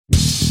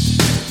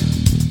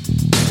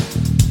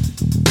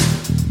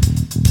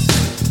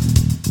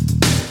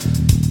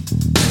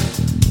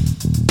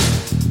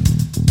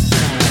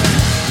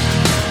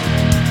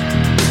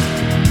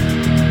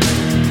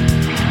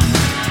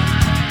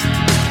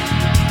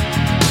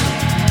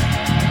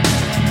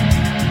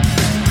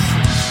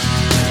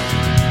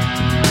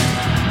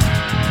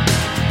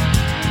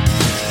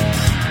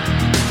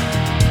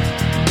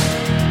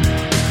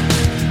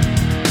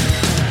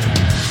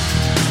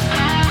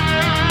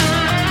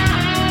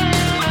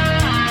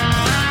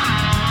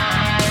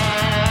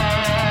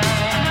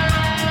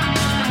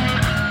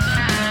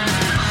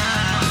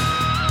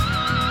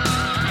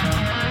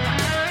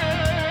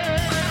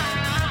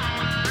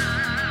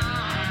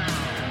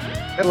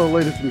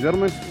ladies and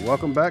gentlemen.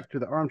 Welcome back to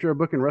the Armchair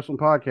Booking Wrestling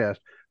Podcast.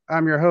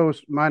 I'm your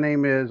host. My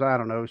name is, I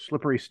don't know,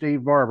 Slippery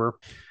Steve Barber.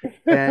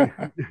 And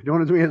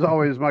joining me, as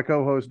always, my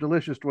co host,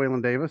 Delicious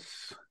Dwaylen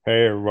Davis.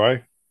 Hey,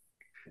 everybody.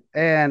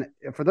 And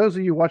for those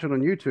of you watching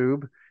on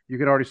YouTube, you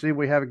can already see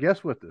we have a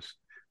guest with us,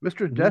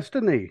 Mr. Mhm.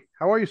 Destiny.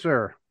 How are you,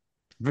 sir?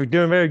 We're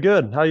doing very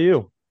good. How are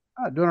you?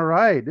 Doing all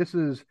right. This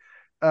is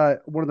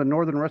one of the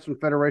Northern Wrestling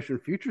Federation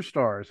future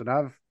stars, and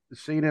I've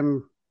seen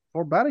him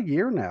for about a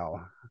year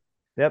now.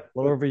 Yep, a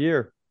little over a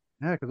year.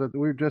 Yeah, because we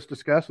were just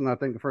discussing, I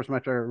think the first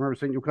match I remember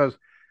seeing you, because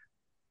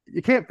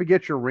you can't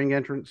forget your ring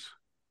entrance.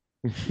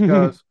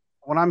 Because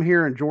when I'm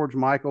hearing George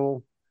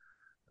Michael,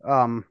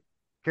 um,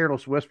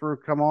 Careless Whisper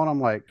come on,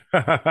 I'm like,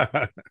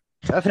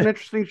 that's an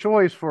interesting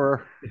choice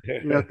for,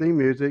 theme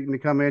music. And to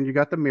come in, you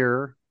got the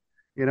mirror,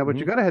 but you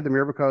Mhm. got to have the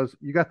mirror because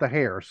you got the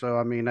hair. So,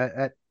 I mean,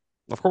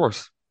 Of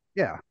course.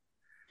 yeah,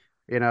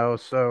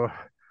 so,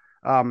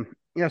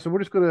 yeah, so we're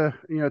just gonna,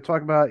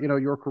 talk about,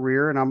 your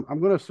career, and I'm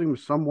gonna assume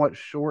somewhat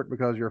short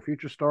because you're a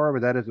future star,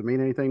 but that doesn't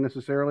mean anything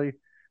necessarily.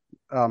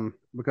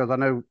 Because I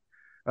know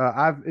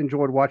I've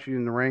enjoyed watching you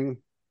in the ring,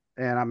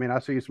 and I mean I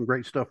see some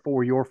great stuff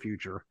for your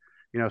future.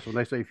 So when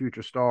they say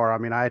future star, I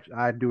mean I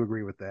do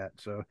agree with that.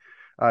 So,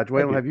 Thank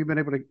Dwayne, you. have you been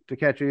able to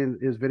catch any of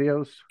his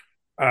videos?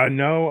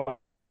 No,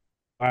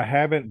 I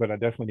haven't, but I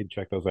definitely need to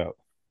check those out.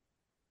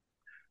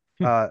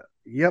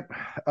 Yep.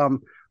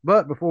 Um,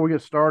 but before we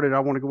get started, I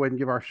want to go ahead and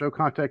give our show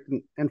contact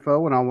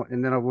info,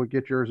 and then I will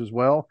get yours as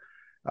well.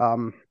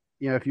 Um,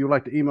 if you would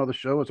like to email the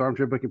show, it's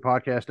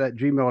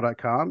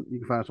armchairbookingpodcast@gmail.com. You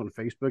can find us on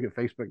Facebook at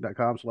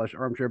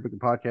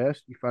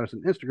facebook.com/armchairbookingpodcast. You can find us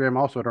on Instagram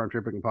also at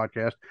Armchair Booking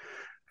Podcast.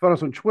 Find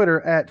us on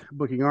Twitter at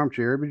Booking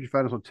Armchair. But you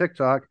find us on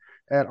TikTok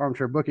at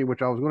Armchair Booking,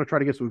 which I was going to try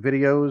to get some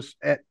videos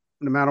at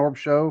the Mount Orb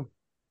show,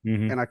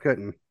 Hmm. and I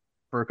couldn't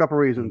for a couple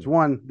of reasons.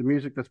 One, the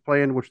music that's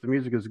playing, which the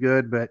music is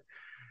good, but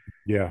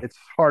Yeah. it's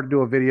hard to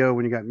do a video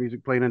when you got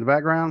music playing in the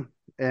background.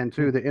 And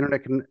two, the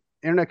internet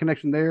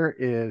connection there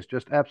is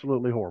just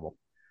absolutely horrible.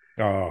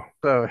 Oh,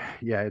 So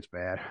yeah, it's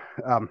bad.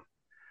 Um,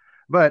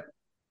 but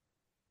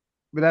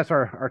that's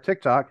our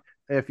TikTok.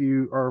 If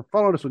you are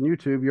following us on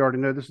YouTube, you already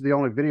know this is the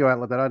only video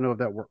outlet that I know of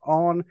that we're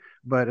on.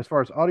 But as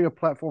far as audio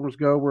platforms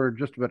go, we're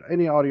just about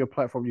any audio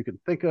platform you can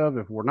think of.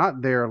 If we're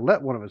not there,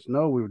 let one of us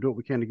know. We will do what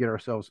we can to get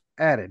ourselves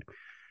added.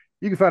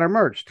 You can find our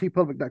merch,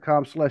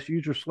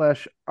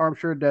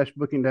 tpublic.com/user/armchair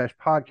booking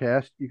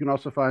podcast. You can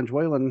also find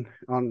Dwaylen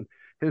on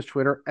his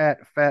Twitter at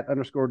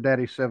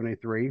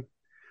fat_daddy73.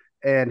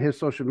 And his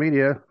social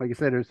media, like you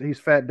said, he's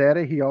Fat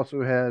Daddy. He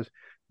also has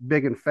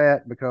Big and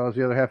Fat because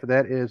the other half of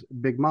that is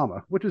Big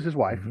Mama, which is his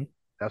wife. hmm.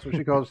 That's what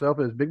she calls herself,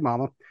 is Big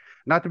Mama.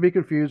 Not to be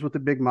confused with the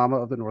Big Mama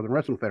of the Northern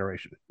Wrestling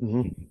Federation.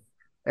 Mhm.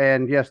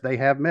 And yes, they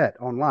have met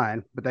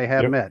online, but they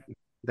have Yep. met.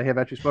 They have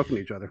actually spoken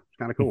to each other. It's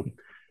kind of cool.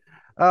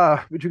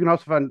 But you can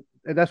also find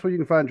that's where you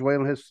can find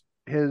Joel on his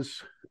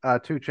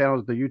two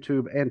channels, the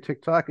YouTube and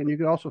TikTok, and you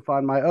can also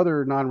find my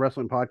other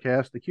non-wrestling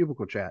podcast, the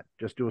Cubicle Chat.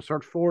 Just do a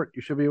search for it;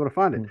 you should be able to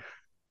find it.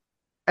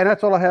 And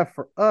that's all I have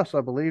for us, I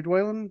believe,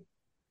 Dwaylen.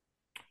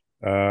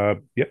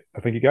 Yep. I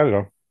think you got it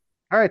all.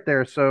 All right,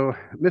 there. So,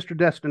 Mr.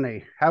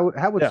 Destiny, how would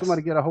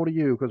somebody Yes. get a hold of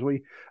you? Because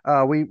we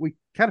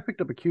kind of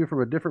picked up a cue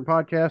from a different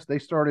podcast. They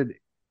started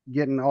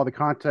getting all the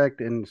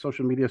contact and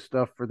social media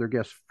stuff for their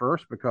guests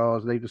first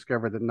because they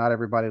discovered that not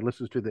everybody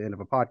listens to the end of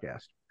a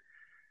podcast.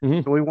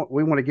 Mhm. So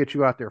we want to get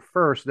you out there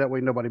first. That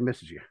way, nobody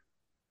misses you.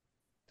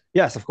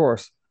 Yes, of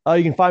course.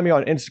 You can find me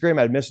on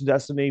Instagram at Mr.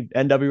 Destiny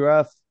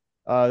NWF.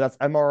 That's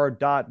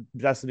Mr.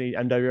 Destiny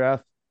NWF.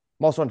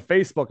 I'm also on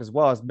Facebook as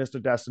well as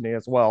Mr. Destiny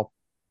as well.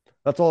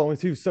 That's all the only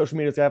two social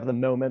medias I have at the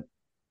moment.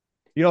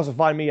 You can also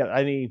find me at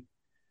any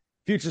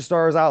Future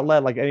Stars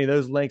outlet, like any of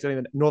those links, any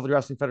of the Northern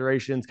Wrestling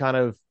Federation's kind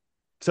of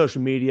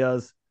social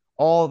medias.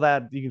 All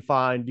that you can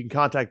find. You can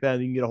contact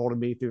them. You can get a hold of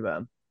me through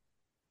them.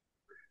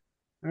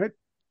 All right.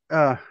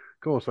 Uh,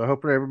 cool. So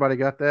hopefully everybody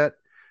got that.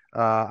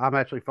 I'm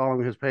actually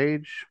following his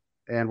page,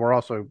 and we're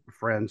also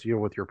friends,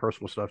 with your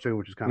personal stuff too,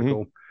 which is kind of Mhm.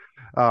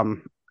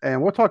 cool.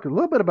 And we'll talk a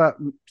little bit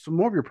about some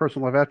more of your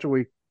personal life after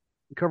we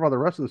cover all the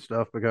wrestling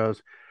stuff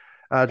because,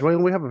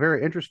 Dwayne, we have a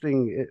very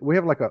interesting. We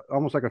have like a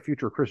almost like a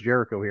future Chris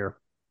Jericho here.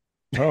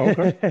 Oh,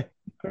 okay.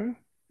 Okay.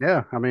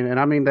 Yeah, I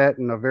mean that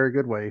in a very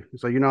good way.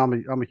 So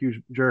I'm a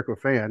huge Jericho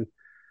fan.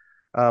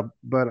 But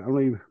let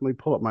me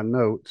pull up my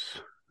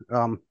notes.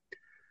 Um,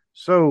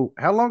 so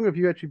how long have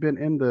you actually been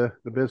in the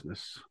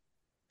business?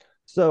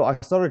 So I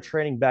started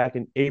training back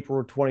in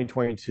April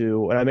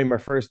 2022, and I made my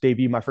first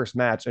debut, my first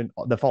match in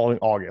the following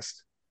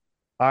August.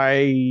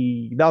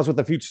 I That was with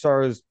the Future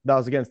Stars. That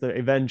was against the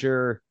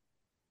Avenger.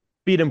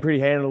 Beat him pretty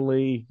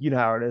handily. You know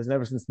how it is. And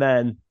ever since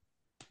then,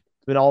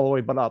 it's been all the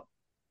way but up.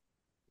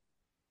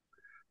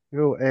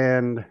 Oh,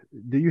 and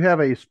do you have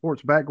a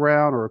sports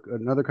background or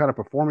another kind of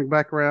performing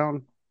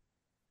background?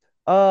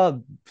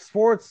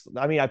 Sports.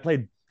 I mean, I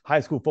played high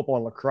school football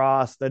and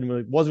lacrosse. Then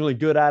really wasn't really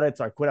good at it,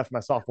 so I quit after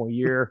my sophomore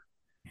year.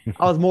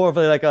 I was more of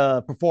like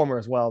a performer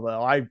as well,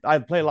 though. I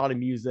play a lot of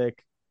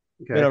music.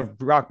 In Okay.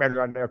 a rock band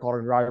around there called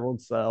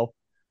Unrivaled, so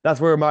that's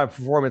where my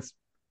performance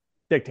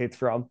dictates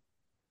from.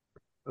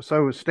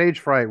 So stage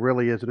fright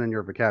really isn't in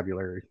your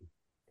vocabulary.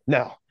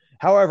 No.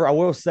 However, I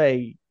will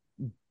say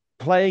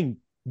playing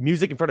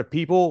music in front of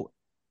people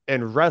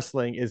and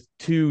wrestling is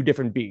two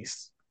different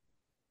beasts.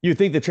 You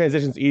think the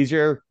transition's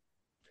easier.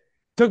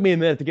 Took me a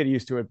minute to get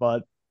used to it,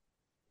 but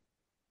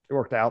it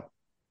worked out.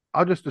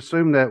 I'll just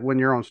assume that when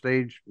you're on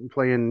stage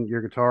playing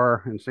your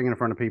guitar and singing in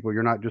front of people,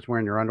 you're not just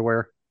wearing your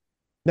underwear.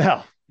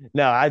 No,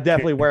 no, I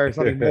definitely wear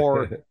something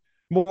more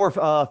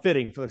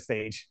fitting for the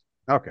stage.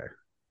 Okay.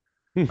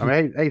 I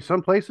mean, hey,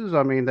 some places,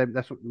 I mean,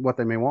 that's what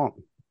they may want.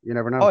 You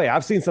never Oh know. yeah,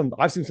 I've seen some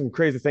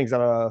crazy things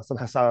at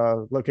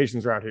some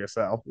locations around here.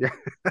 So Yeah.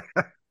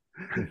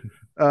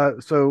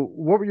 So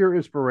what were your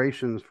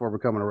inspirations for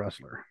becoming a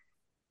wrestler?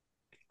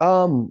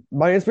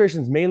 my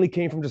inspirations mainly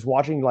came from just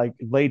watching like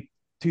late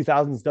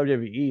 2000s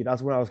WWE.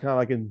 That's when I was kind of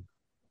like in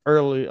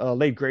early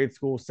late grade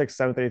school, sixth,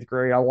 seventh, eighth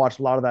grade. I watched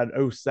a lot of that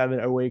 07,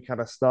 08 kind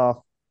of stuff.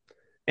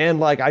 And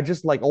like I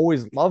just like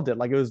always loved it.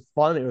 Like it was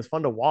fun. It was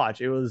fun to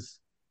watch. It was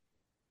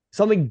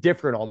something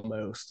different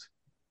almost.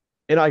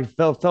 And I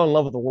fell in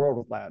love with the world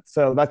with that.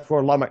 So that's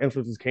where a lot of my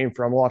influences came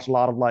from. I watched a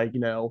lot of like,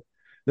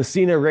 the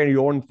Cena Randy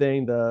Orton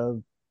thing,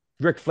 the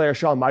Ric Flair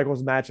Shawn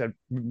Michaels match at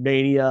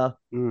Mania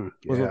was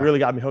what Yeah. really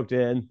got me hooked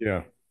in.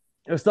 Yeah.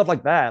 It was stuff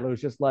like that. It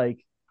was just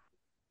like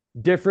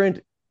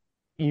different,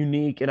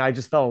 unique, and I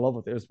just fell in love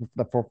with it. It was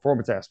the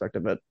performance aspect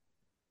of it.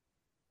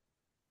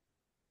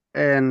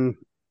 And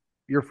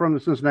you're from the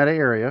Cincinnati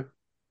area,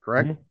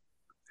 correct? Mm-hmm.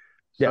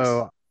 Yes.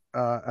 So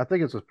I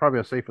think it's probably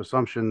a safe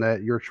assumption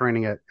that you're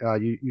training at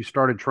you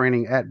started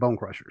training at Bone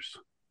Crushers.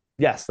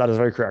 Yes, that is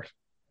very correct.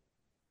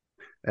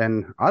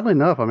 And oddly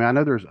enough, I mean, I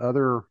know there's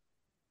other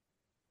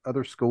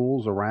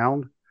schools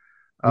around,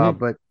 Mm-hmm.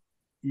 but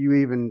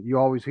you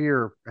always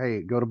hear,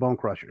 hey, go to Bone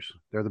Crushers.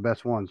 They're the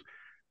best ones.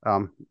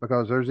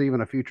 Because there's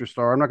even a future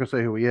star. I'm not gonna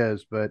say who he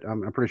is, but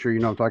I'm pretty sure you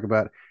know what I'm talking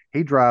about.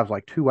 He drives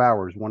like 2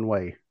 hours one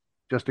way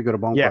just to go to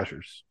Bone Yeah.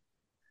 Crushers.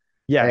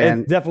 Yeah, it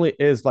And definitely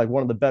is like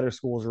one of the better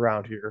schools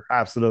around here.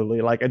 Absolutely.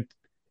 And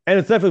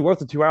it's definitely worth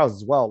the 2 hours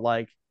as well.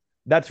 Like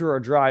that 2 hour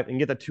drive and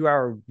get the 2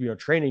 hour,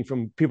 training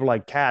from people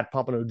like Cat,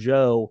 Pompano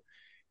Joe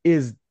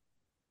is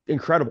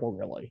incredible,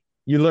 really.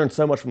 You learn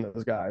so much from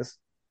those guys.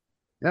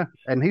 yeah,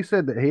 and he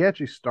said that he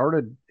actually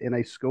started in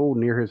a school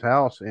near his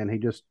house and he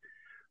just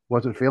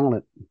wasn't feeling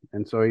it.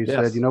 And so he said,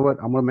 you Yes. know what,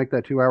 I'm gonna make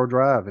that 2 hour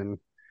drive. And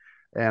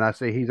I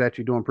say he's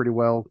actually doing pretty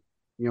well,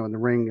 in the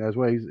ring as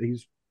well.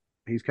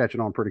 He's catching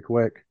on pretty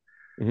quick.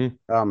 Hmm.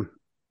 Um,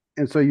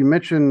 and so you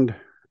mentioned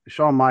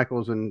Shawn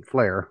Michaels and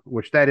Flair,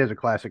 which that is a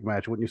classic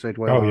match, wouldn't you say,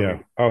 Dwayne? Oh I yeah.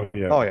 mean, Oh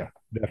yeah. Oh, yeah.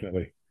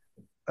 Definitely.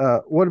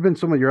 what have been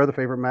some of your other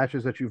favorite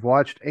matches that you've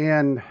watched,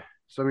 and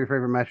some of your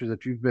favorite matches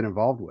that you've been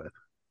involved with?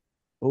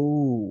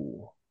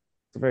 Oh,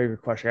 it's a very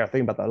good question. I gotta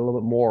think about that a little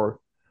bit more.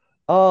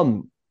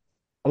 Um,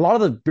 a lot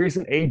of the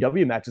recent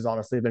AEW matches,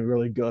 honestly, have been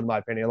really good, in my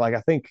opinion. Like, I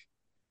think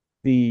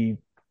the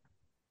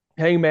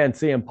Hangman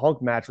CM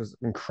Punk match was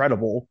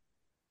incredible.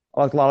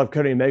 I like a lot of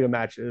Cody Omega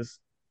matches.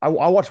 I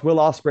watched Will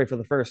Ospreay for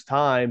the first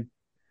time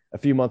a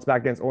few months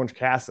back against Orange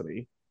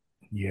Cassidy.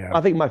 Yeah.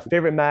 I think my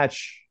favorite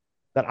match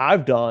that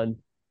I've done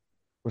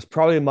was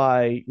probably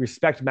my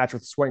respect match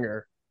with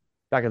Swinger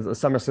back as a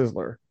Summer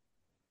Sizzler.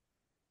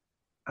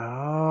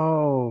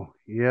 Oh,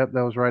 yep,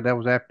 that was right. That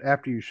was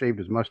after you shaved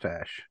his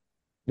mustache.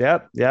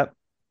 Yep, yep.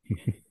 I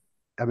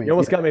You mean,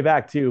 almost yeah. got me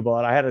back too,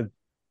 but I had to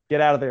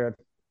get out of there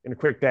in a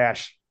quick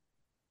dash.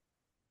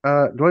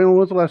 Dwayne, when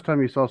was the last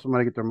time you saw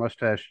somebody get their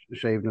mustache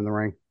shaved in the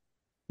ring?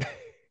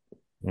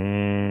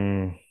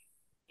 Mm,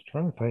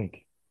 trying to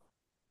think.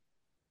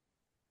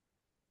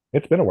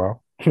 It's been a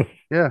while.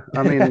 Yeah,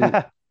 I mean,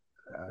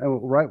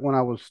 right when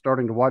I was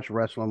starting to watch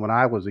wrestling when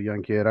I was a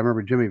young kid, I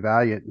remember Jimmy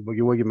Valiant,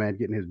 Boogie Woogie Man,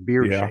 getting his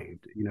beard Yeah.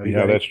 shaved. He Yeah,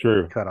 got his that's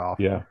true. cut off.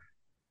 Yeah.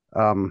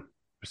 Um,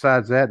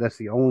 Besides that, that's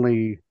the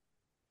only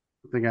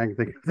thing I can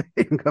think of that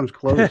even comes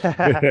close.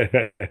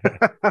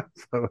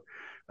 So,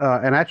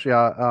 and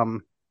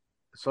actually,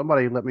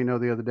 somebody let me know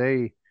the other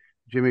day,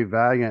 Jimmy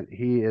Valiant,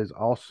 he is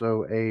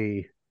also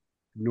a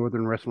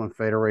Northern Wrestling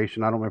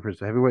Federation. I don't remember if it's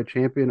the heavyweight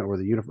champion or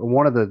the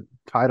one of the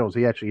titles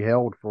he actually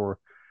held for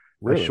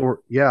Really? for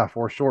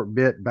a short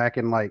bit back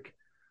in like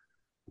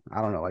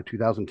I don't know, like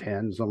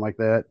 2010, something like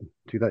that.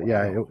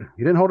 Yeah, Wow.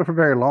 he didn't hold it for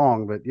very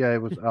long, but yeah,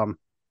 it was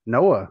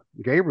Noah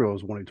Gabriel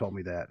is the one who told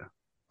me that.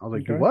 I was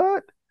like, do Okay.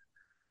 what?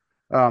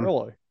 Um,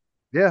 Really?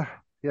 yeah,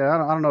 yeah. I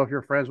don't know if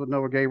you're friends with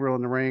Noah Gabriel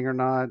in the ring or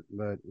not,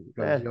 but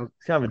because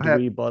It's kind of a I had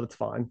dweeb, but it's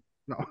fine.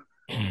 no.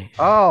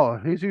 Oh,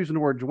 he's using the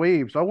word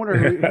dweeb, so I wonder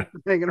who's been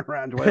hanging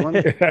around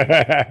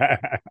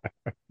Dwaylen.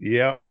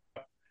 Yeah.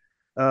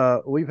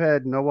 We've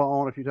had Noah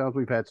on a few times.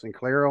 We've had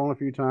Sinclair on a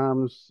few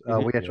times. We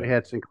Mhm. actually Yeah.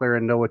 had Sinclair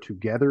and Noah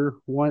together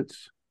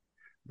once.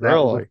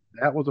 Really?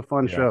 That was a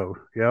fun Yeah. show.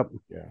 Yep.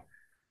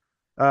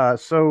 Yeah.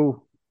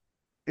 So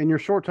in your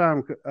short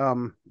time,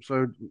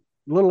 so a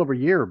little over a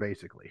year,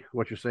 basically,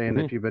 what you're saying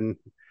that Hmm. you've been,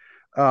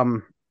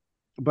 um,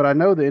 but I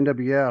know the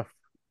NWF,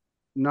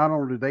 not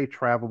only do they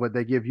travel, but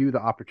they give you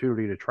the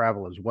opportunity to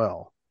travel as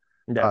well,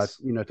 Yes.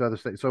 to other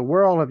states. So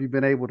where all have you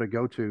been able to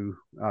go to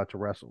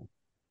wrestle?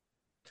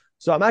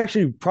 So I'm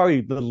actually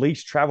probably the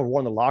least traveled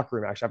one in the locker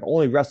room. Actually, I've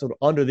only wrestled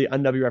under the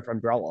NWF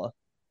umbrella.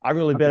 I've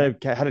really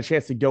Okay. had a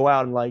chance to go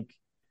out and like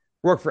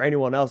work for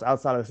anyone else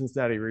outside of the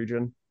Cincinnati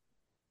region.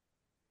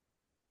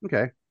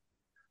 Okay.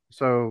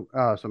 So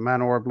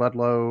Manor,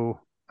 Ludlow,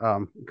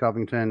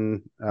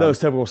 Covington. Those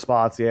typical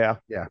spots, yeah.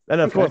 Yeah. And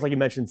of Okay. course, like you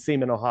mentioned,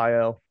 Seaman,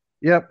 Ohio.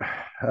 Yep.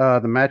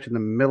 The match in the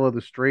middle of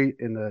the street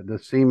in the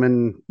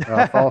Seaman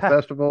Fall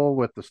Festival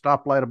with the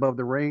stoplight above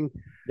the ring.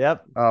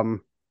 Yep.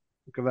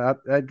 Because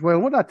well,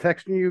 wasn't I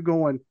texting you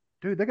going,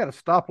 dude, they got a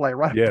stoplight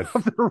right Yes.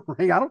 above the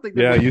ring. I don't think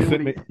they're Yeah, going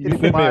to do you any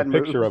sent me a flying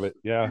picture of moves.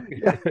 it. Yeah.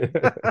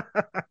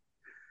 Yeah.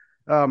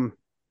 um,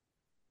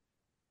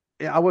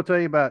 yeah, I will tell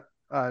you about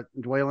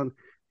Dwaylen.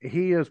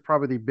 He is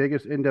probably the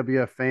biggest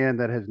NWF fan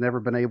that has never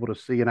been able to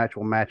see an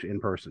actual match in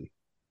person.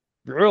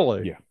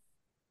 Really? Yeah.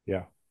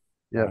 Yeah.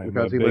 Yeah, I'm a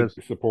because he big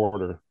lives.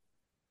 supporter.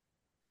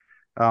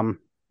 Um,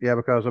 yeah,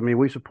 because I mean,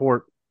 we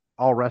support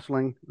all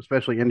wrestling,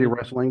 especially indie Hmm.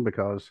 wrestling,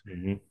 because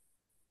Hmm.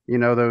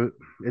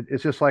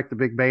 it's just like the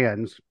big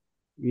bands,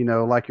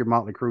 like your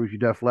Motley Crues, your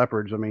Def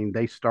Leppards. I mean,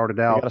 they started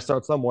You got to out,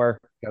 start somewhere.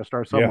 got to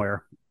start Yeah.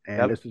 somewhere,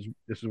 and Yep.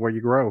 this is where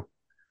you grow.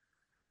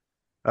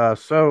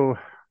 So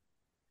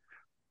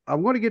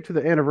I'm going to get to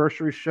the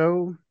anniversary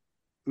show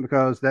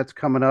because that's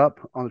coming up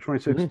on the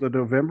 26th Hmm. of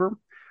November.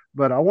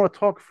 But I want to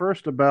talk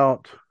first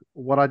about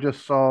what I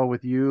just saw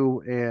with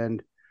you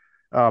and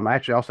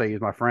actually, I'll say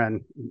he's my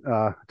friend,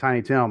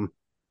 Tiny Tim,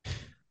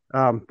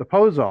 the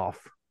pose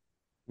off.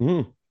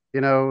 Hmm.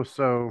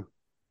 So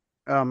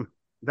um,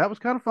 that was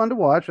kind of fun to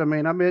watch. I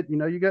mean, I admit,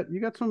 you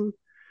got some,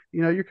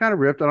 you're kind of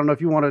ripped. I don't know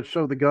if you want to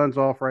show the guns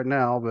off right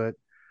now, but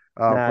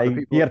Nah, for the you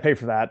got people, to pay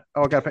for that.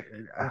 oh, I got to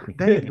pay.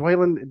 Dang it,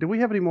 Dwaylen, do we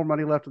have any more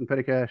money left in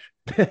petty cash?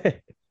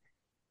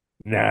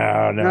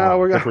 No, no. No, I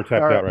we're think gonna. we're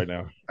All tapped right, out right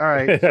now. all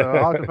right. So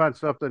I'll have to find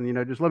something.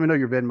 Just let me know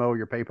your Venmo or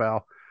your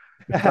PayPal.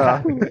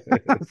 Uh,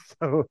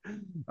 so,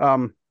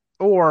 um,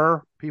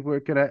 or people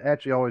can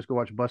actually always go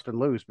watch Bustin'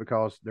 Loose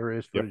because there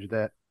is Yep. footage of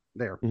that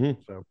there. Hmm.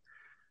 So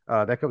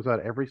that comes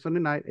out every Sunday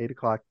night, 8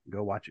 o'clock.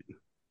 Go watch it.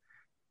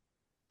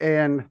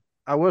 And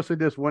I will say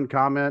this one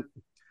comment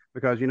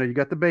because you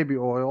got the baby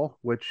oil,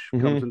 which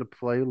comes Hmm. into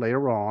play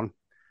later on,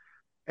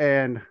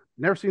 and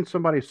never seen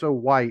somebody so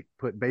white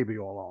put baby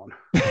oil on.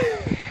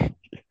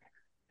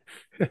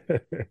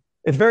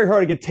 It's very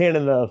hard to get tan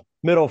in the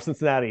middle of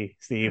Cincinnati,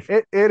 Steve.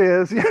 It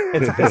is.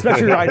 It's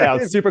especially right now.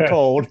 It's super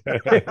cold.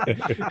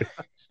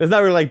 There's not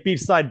really like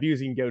beachside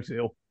views you can go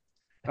to.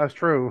 That's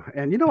true.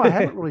 And I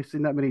haven't really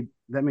seen that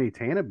many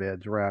Tana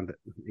beds around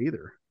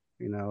either.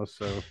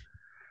 So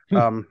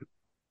um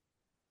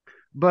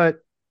but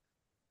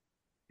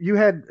you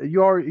had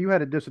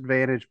a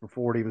disadvantage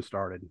before it even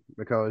started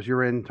because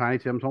you're in Tiny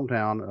Tim's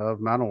hometown of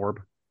Mount Orb,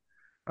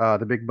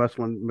 the big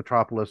bustling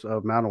metropolis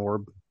of Mount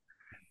Orb,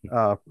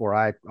 where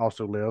I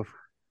also live.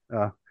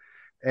 Uh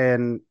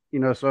and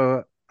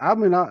so I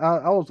mean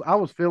I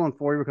was feeling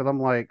for you because I'm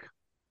like,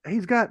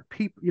 he's got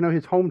people,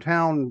 his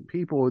hometown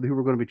people who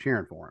were going to be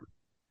cheering for him.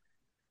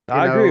 You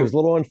I agree. It know, was a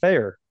little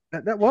unfair.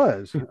 that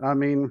was. I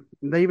mean,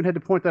 they even had to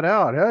point that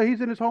out. Hey,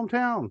 he's in his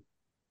hometown.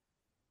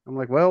 I'm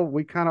like, well,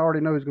 we kind of already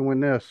know he's going to win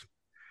this.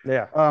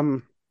 Yeah.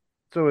 Um,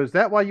 so is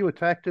that why you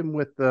attacked him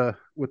with the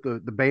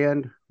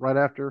band right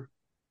after?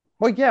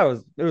 Well, yeah,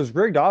 it was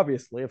rigged,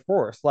 obviously, of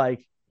course.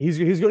 Like he's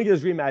going to get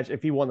his rematch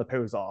if he won the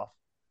pose off.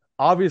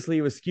 Obviously,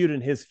 it was skewed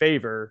in his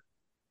favor.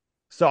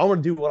 So I'm going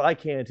to do what I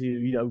can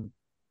to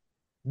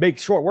make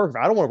short work of it.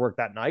 I don't want to work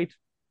that night.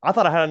 I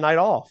thought I had a night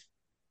off.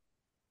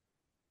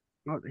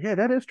 Well, yeah,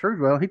 that is true.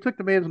 Well, he took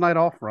the man's night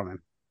off from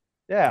him.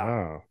 Yeah.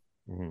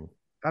 Oh. Mhm.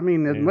 I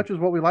mean, as Yeah. much as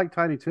what we like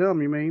Tiny Tim,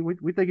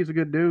 we think he's a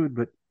good dude,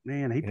 but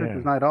man, he took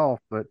his Yeah. night off.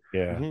 But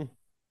Yeah.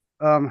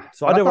 Hmm.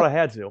 So I but I did what thought, I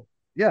had to.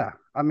 yeah,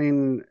 I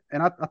mean,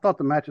 and I thought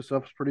the match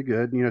itself was pretty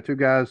good. Two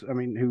guys, I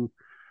mean, who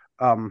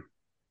um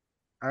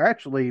are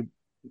actually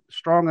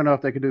strong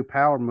enough they can do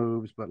power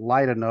moves, but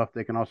light enough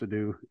they can also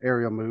do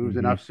aerial moves.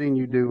 And Hmm. I've seen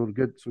you do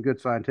some good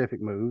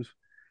scientific moves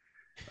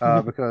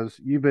because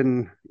you've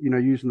been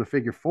using the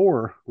figure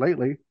four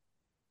lately,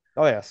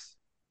 Oh yes.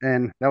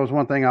 and that was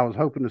one thing I was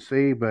hoping to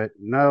see, but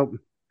no,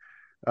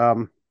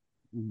 um,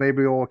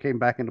 baby oil came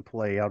back into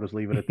play. I'll just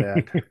leave it at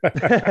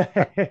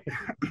that.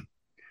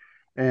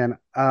 And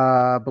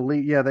I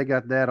believe, yeah, they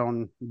got that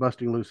on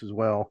Busting Loose as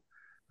well.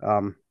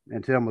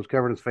 And Tim was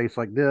covering his face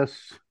like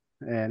this,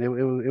 and it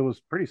was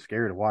pretty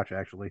scary to watch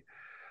actually.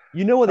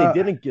 You know what they Uh,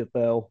 didn't get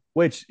though,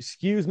 which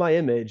skews my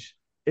image,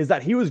 is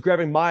that he was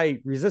grabbing my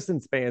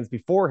resistance bands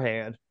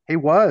beforehand, he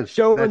was.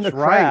 showing the That's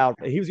right. crowd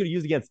that he was going to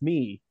use against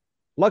me.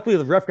 Luckily,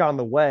 the ref got in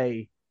the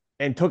way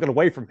and took it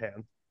away from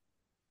him.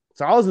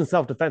 So I was in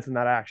self defense in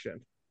that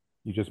action.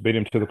 You just beat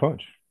him to the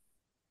punch.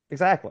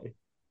 Exactly.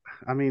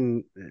 I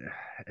mean,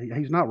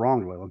 he's not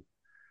wrong, Llewellyn.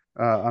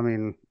 I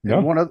mean, and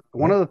No. one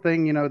No. other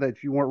thing, that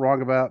you weren't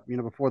wrong about,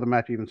 before the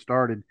match even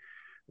started,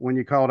 when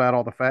you called out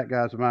all the fat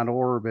guys around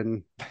Orb,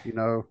 and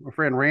my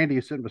friend Randy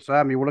is sitting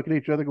beside me. We're looking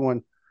at each other,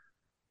 going,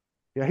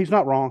 "Yeah, he's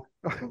not wrong."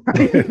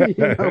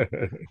 We're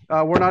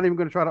not even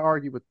going to try to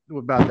argue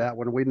about that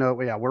one. We know,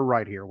 yeah, we're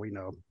right here. We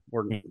know,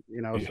 we're,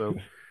 so.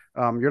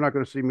 you're not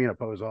going to see me in a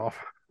pose off.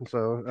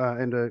 So,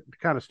 and to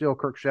kind of steal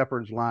Kirk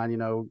Shepard's line, I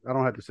don't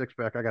have the six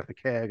pack, I got the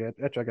keg.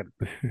 Actually, I got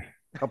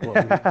a couple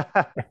of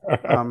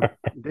them here.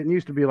 Didn't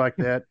used to be like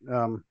that,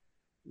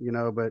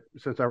 but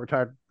since I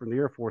retired from the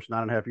Air Force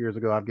 9.5 years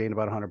ago, I've gained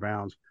about 100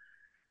 pounds.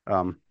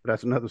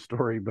 That's another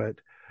story. But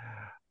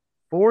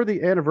for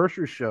the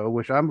anniversary show,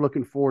 which I'm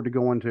looking forward to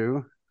going to,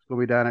 it's going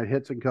to be down at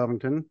Hits in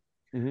Covington.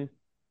 Mm-hmm.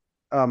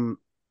 Um,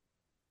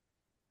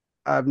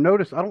 I've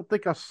noticed, I don't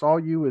think I saw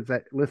you as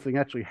that listing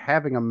actually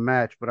having a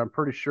match, but I'm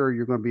pretty sure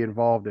you're going to be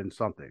involved in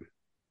something.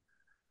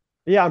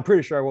 Yeah, I'm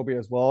pretty sure I will be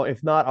as well.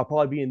 If not, I'll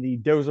probably be in the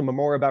Dozer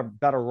Memorial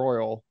Battle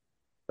Royal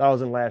that I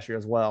was in last year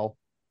as well.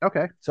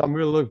 Okay. So I'm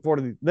really looking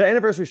forward to the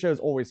anniversary show is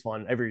always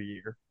fun every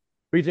year.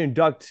 We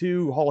induct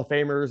 2 Hall of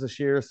Famers this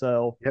year,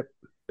 so Yep.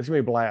 it's gonna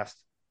be a blast.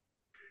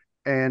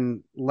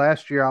 And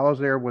last year I was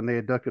there when they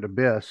inducted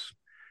Abyss.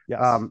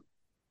 Yes. Um,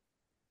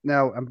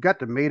 Now I've got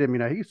to meet him.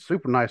 He's a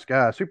super nice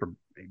guy, super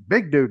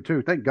big dude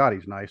too. Thank God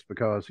he's nice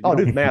because Oh,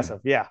 dude's massive.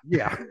 Yeah.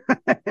 yeah.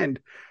 And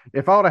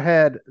if I would have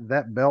had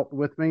that belt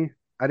with me,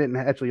 I didn't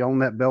actually own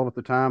that belt at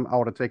the time. I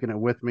would have taken it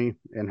with me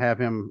and have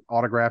him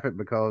autograph it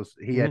because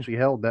he actually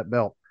held that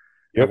belt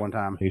at Yep, one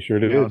time. he sure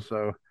did.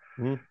 So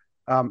Mhm.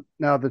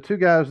 now the two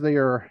guys they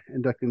are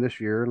inducting this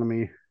year, let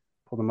me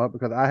pull them up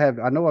because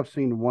I know I've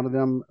seen one of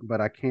them,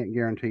 but I can't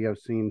guarantee I've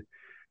seen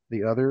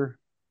the other.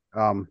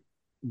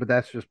 But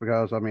that's just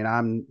because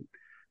I'm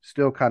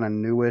still kind of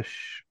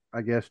newish,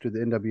 I guess, to the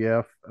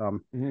NWF,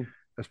 Mhm.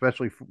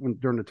 especially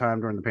during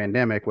the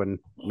pandemic when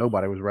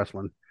nobody was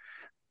wrestling.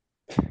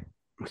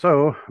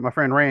 So my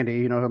friend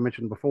Randy, who I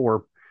mentioned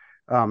before,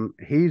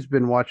 he's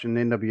been watching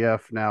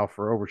NWF now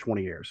for over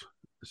 20 years.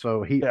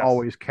 So he Yes.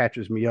 always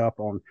catches me up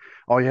on,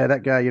 oh yeah,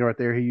 that guy, right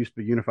there, he used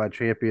to be unified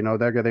champion. Oh,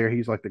 that guy there,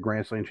 he's like the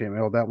Grand Slam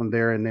champion. Oh, that one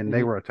there, and then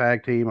they Mhm. were a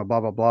tag team,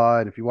 blah blah blah.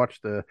 And if you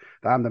watch the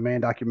I'm the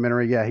Man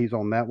documentary, yeah, he's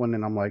on that one.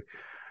 And I'm like,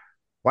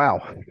 wow.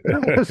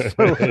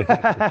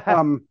 so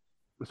um,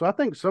 so I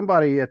think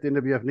somebody at the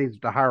NWF needs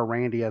to hire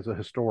Randy as a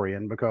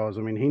historian because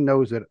he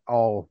knows it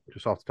all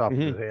just off the top of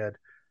his Mhm. head.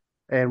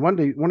 And one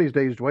of these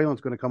days,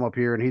 Dwalen's going to come up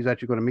here and he's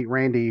actually going to meet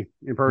Randy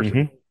in person. Hmm.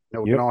 We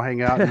can Yep. all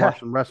hang out and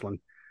watch some wrestling.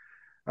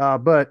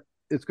 But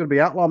it's going to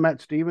be Outlaw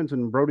Matt Stevens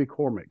and Brody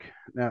Cormick.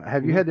 Now,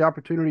 have you Mhm. had the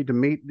opportunity to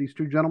meet these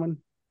two gentlemen?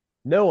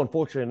 No,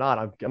 unfortunately not.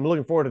 I'm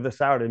looking forward to this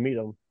Saturday to meet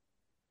him.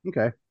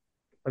 Okay.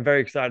 I'm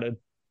very excited.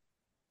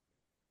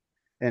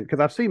 And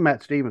because I've seen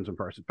Matt Stevens in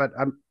person, but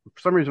for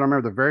some reason I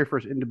remember the very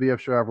first NWF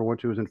show I ever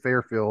went to was in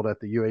Fairfield at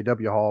the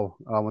UAW Hall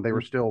when they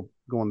were Mhm. still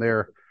going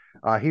there.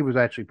 He was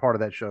actually part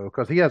of that show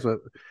because he has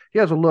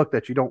a look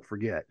that you don't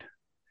forget.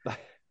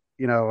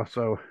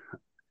 So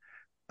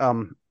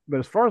but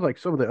as far as like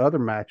some of the other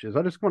matches,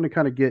 I just want to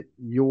kind of get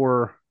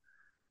your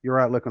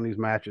outlook on these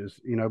matches.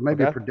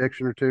 Maybe a Okay.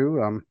 prediction or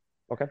two.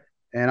 Okay.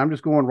 And I'm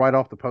just going right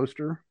off the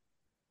poster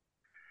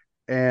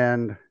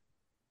and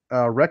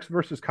Rex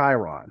versus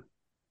Chiron.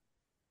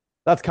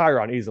 That's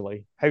Chiron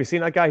easily. Have you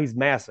seen that guy? He's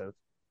massive.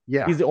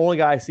 Yeah, He's the only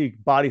guy I see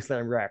body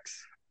slam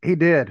Rex. he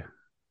did.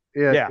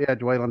 Yeah, Yeah. yeah,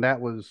 Dwaylen.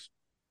 That was,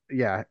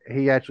 yeah.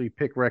 He actually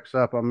picked Rex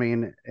up.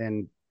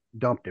 And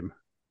dumped him.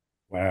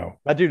 Wow.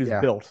 That dude is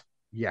Yeah, built.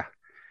 yeah.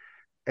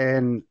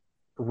 And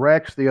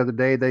Rex the other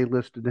day they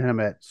listed him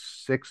at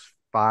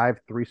 6'5",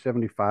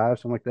 375,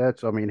 something like that.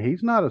 So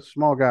he's not a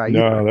small guy either.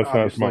 No, that's not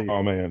a Obviously,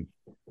 small man.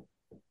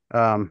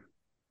 um,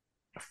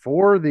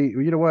 for the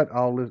you know what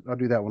I'll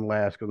do that one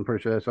last because I'm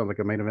pretty sure that sounds like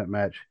a main event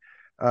match.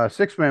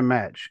 6-man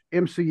match: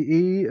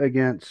 MCE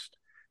against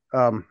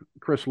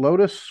Chris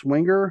Lotus,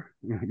 Swinger,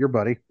 your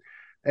buddy,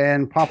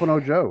 and Pompano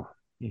Joe.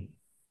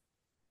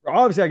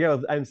 Obviously, I go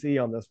with MC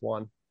on this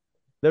one.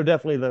 They're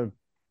definitely the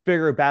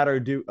bigger, badder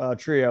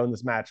trio in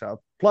this matchup.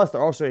 Plus,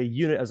 they're also a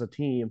unit as a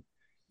team.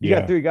 You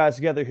got Yeah. 3 guys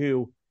together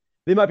who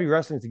they might be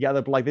wrestling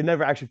together, but like they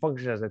never actually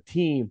function as a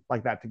team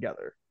like that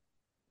together.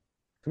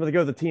 So they go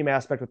with the team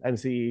aspect with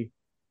MCE.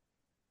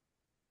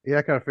 Yeah,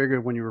 I kind of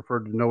figured when you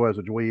referred to Noah as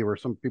a dweeb or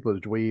some people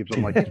as dweebs,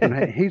 I'm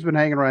like he's been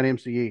hanging around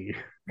MCE.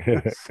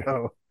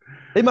 So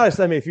They might have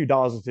sent me a few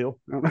dollars or two.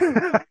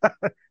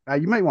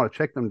 you might want to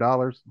check them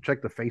dollars,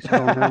 check the faces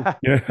on them.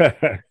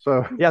 Yeah.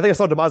 So Yeah, I think I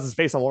saw Demas's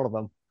face on one of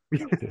them.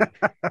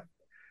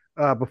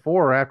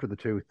 before or after the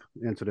tooth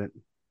incident?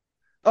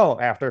 Oh,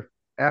 after.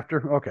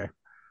 After, okay.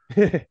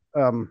 I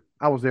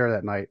I was there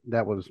that night.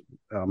 That was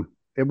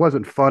it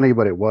wasn't funny,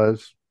 but it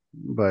was.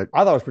 But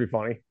thought it was pretty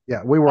funny.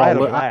 yeah, we were I had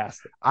all a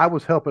blast. I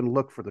was helping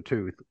look for the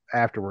tooth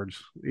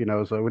afterwards,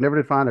 so we never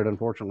did find it,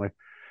 unfortunately.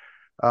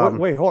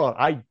 Wait, hold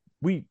on.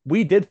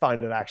 We did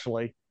find it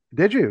actually.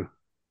 Did you?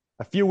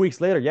 A few weeks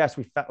later, yes,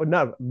 we found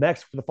no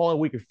next for the following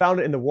week, we found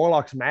it in the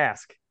Warlock's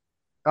mask.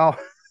 Oh,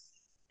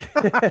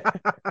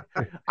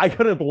 I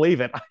couldn't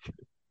believe it.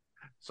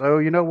 so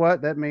you know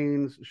what? That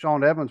means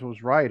Sean Evans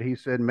was right. He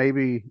said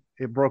maybe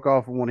it broke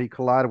off when he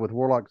collided with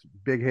Warlock's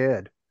big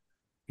head.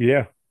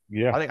 Yeah.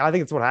 Yeah. I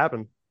think it's what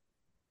happened.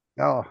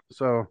 Oh,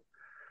 so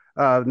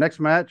next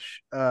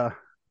match, I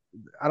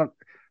don't.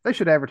 They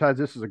should advertise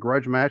this as a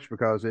grudge match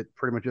because it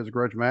pretty much is a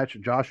grudge match.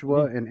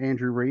 Joshua Mhm. and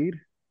Andrew Reed.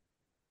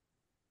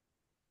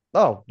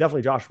 Oh,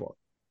 definitely Joshua.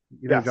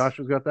 You know, Yes.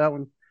 Joshua's got that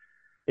one.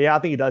 Yeah, I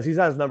think he does. He's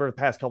had his number the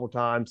past couple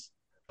times.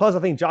 Plus, I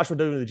think Joshua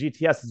doing the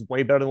GTS is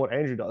way better than what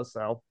Andrew does.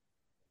 So,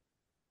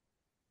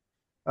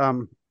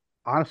 Um,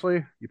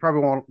 honestly, you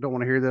probably don't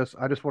want to hear this.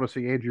 I just want to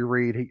see Andrew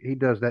Reed. He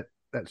does that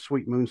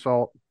sweet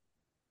moonsault.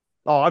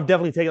 oh, I've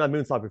definitely taken that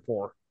moonsault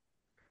before.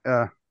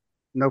 Uh,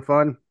 no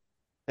fun.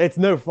 It's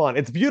no fun.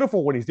 It's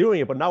beautiful when he's doing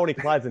it, but not when he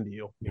collides into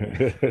you.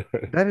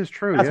 That is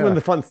true. That's when Yeah.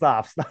 the fun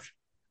stops.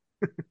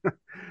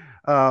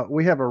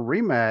 We have a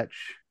rematch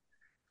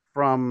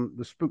from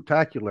the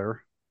Spooktacular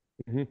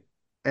Mhm.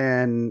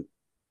 and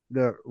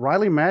the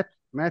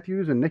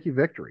Matthews and Nikki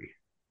Victory.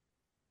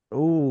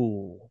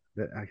 Ooh,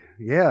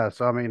 Yeah.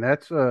 So I mean,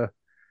 that's that's a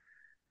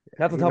you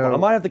tough one. I know,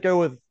 might have to go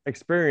with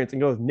experience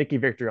and go with Nikki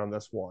Victory on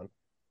this one.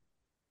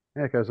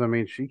 yeah, because I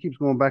mean, she keeps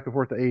going back and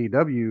forth to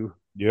AEW.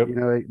 Yep.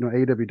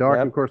 AEW Dark.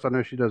 And of Yep. course, I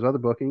know she does other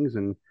bookings,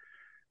 and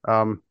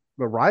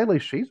but Riley,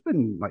 she's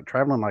been like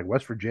traveling like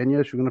West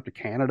Virginia. She went up to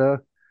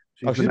Canada.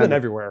 She's Oh, been she's at been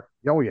everywhere.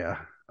 oh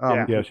yeah.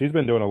 Yeah. Yeah, she's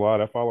been doing a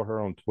lot. I follow her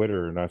on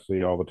Twitter and I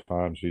see all the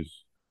time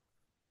she's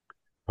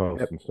Yep.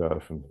 posting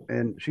stuff and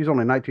And she's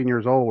only 19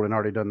 years old and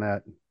already done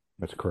that.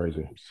 that's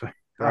crazy. So,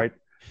 Right.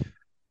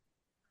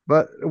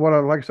 but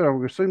like I said, I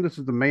would assume this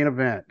is the main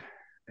event,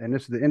 and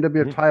this is the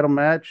NWF Mhm. title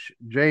match.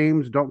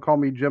 James, don't call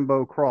me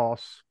Jimbo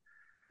Cross,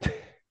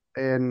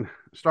 and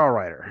Star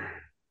Rider.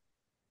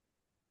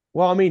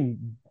 Well, I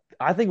mean,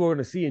 I think we're going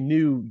to see a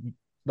new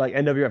like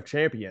NWF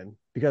champion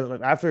because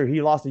like, after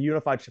he lost the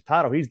unified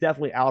title, he's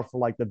definitely out for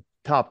like the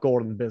top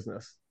gold in the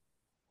business.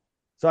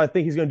 So I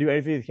think he's going to do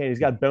anything he can. He's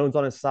got Bones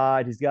on his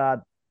side. He's got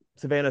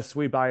Savannah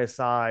Sweet by his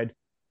side.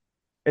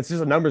 It's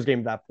just a numbers game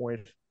at that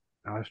point.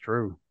 Oh, that's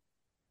true.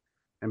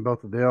 And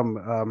both of them,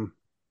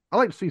 I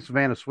like to see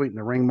Savannah Sweet in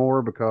the ring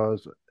more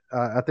because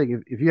I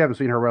think if you haven't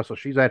seen her wrestle,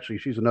 she's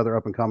another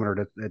up and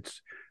comer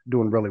that's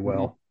doing really Mhm.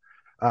 well.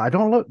 I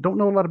don't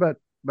know a lot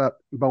about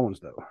Bones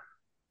though.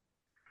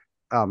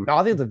 No,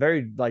 I think it's a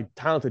very like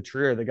talented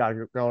trio they got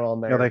going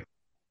on Yeah, there.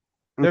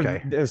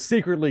 okay, They're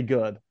secretly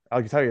good.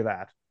 I can tell you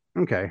that.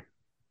 okay,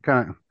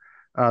 kind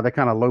of they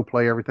kind of low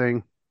play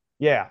everything.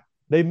 Yeah,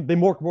 they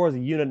work more as a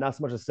unit, not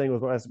so much as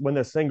singles. But when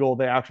they're single,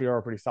 they actually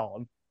are pretty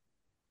solid.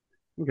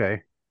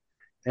 Okay,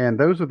 and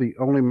those are the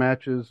only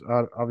matches,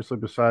 obviously,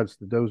 besides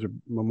the Dozer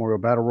Memorial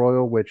Battle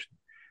Royal, which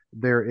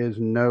there is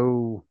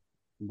no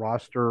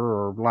roster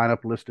or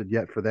lineup listed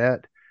yet for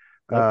that.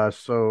 Nope.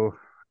 So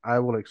I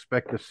will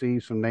expect to see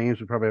some names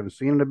we probably haven't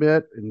seen in a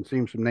bit, and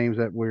seeing some names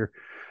that we're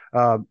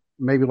uh,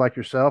 maybe like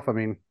yourself. I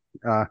mean,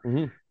 uh,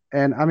 Mm-hmm.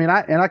 and I mean,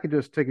 I could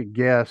just take a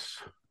guess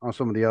on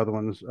some of the other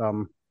ones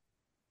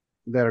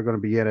that are going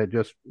to be in it,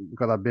 just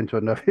because I've been to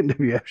enough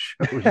NWF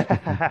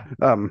shows.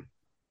 Um,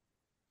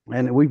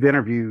 and we've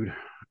interviewed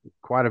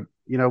quite a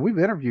few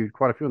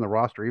on the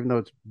roster, even though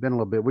it's been a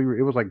little bit.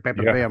 It was like bam,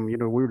 bam, Yeah. bam. We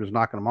were just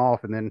knocking them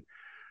off, and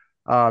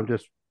then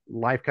just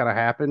life kind of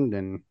happened,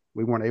 and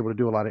we weren't able to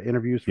do a lot of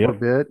interviews for a Yep.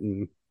 bit,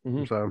 and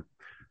Mm-hmm. so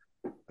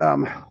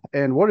um,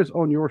 and what is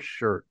on your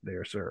shirt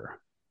there, sir?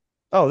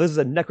 Oh, this is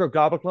a Necro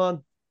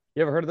Goblicon.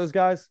 You ever heard of those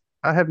guys?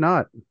 I have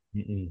not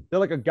Mm-mm. They're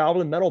like a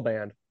goblin metal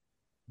band.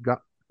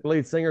 got. The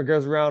lead singer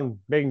goes around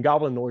making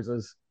goblin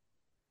noises.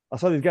 I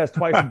saw these guys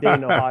twice in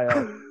Dayton,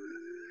 Ohio.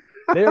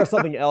 They are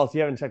something else.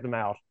 You haven't checked them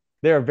out.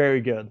 They are very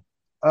good.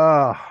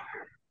 uh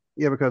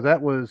yeah, because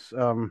that was we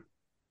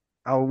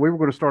were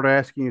going to start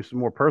asking you some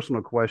more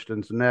personal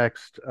questions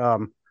next.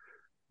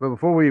 But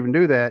before we even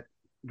do that,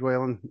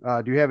 Dwaylen,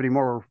 do you have any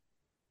more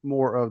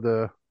of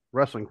the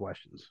wrestling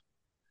questions?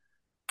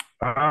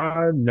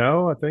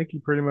 No, I think you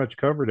pretty much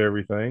covered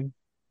everything.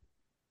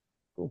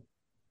 Cool.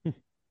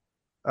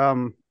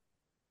 Um,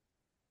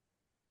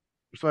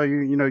 so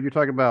you're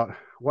talking about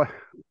what?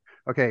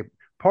 Okay,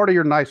 part of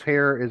your nice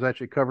hair is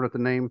actually covered with the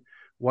name.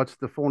 What's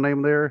the full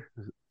name there?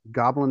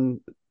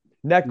 Goblin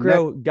neck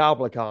Necro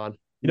Goblicon.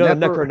 You know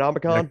the necro.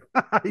 Necronomicon?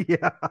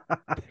 Yeah,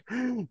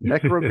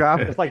 necro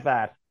goblin. Just like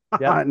that.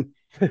 Yep.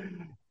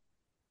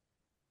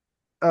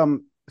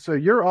 So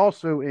you're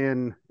also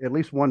in at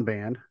least one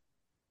band.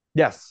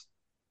 Yes.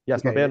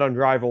 Yes, my Okay, band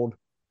Unrivaled.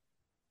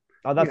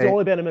 That's the okay,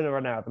 only band I'm in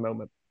right now at the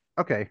moment.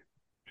 okay.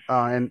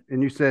 And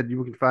you said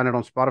you can find it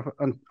on Spotify.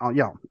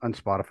 Yeah, on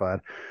Spotify.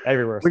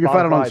 Everywhere. We can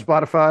find it on Spotify,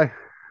 Spotify.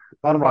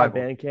 Spotify, Unrivaled.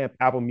 Bandcamp,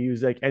 Apple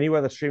Music,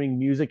 anywhere that's streaming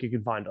music, you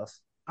can find us.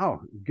 Oh,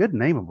 good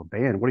name of a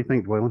band. What do you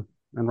think, Dwaylen?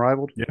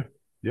 Unrivaled. Yeah.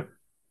 Yep.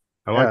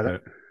 I like Yeah,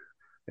 that.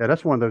 yeah.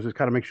 That's one of those that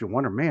kind of makes you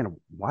wonder, man,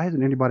 why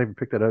hasn't anybody ever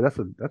picked that up?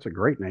 That's a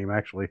great name,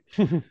 actually.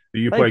 Do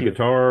you play Thank you.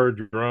 guitar,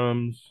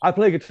 drums? I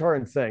play guitar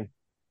and sing.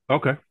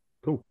 Okay.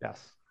 Cool.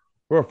 Yes.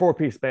 We're a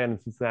four-piece band in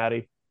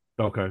Cincinnati.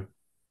 Okay.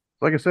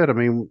 Like I said, I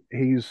mean,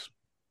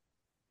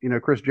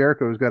 Chris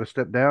Jericho's got to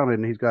step down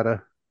and he's got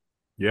to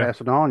Yeah.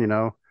 pass it on.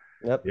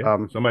 Yep. Yeah.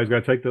 Um, Somebody's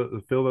got to take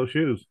the fill those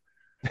shoes.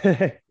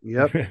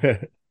 yep.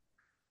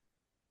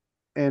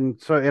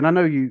 And I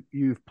know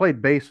you've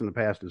played bass in the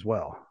past as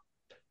well.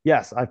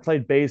 Yes, I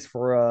played bass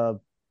for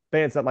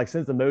bands that like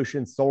Sense of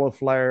Motion, Solar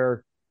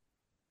Flare,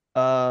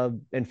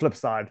 and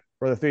Flipside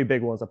were the three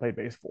big ones I played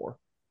bass for.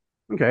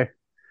 Okay.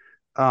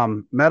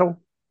 Metal.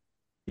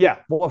 Yeah,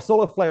 well,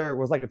 Solar Flare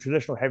was like a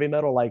traditional heavy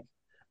metal, like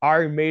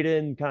Iron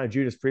Maiden, kind of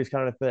Judas Priest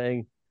kind of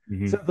thing.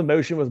 Hmm. Synth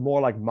Emotion was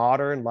more like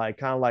modern, like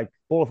kind of like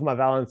Bullet for My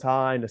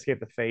Valentine, Escape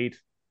the Fate.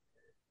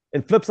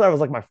 And Flipside was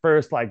like my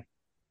first like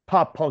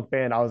pop punk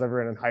band I was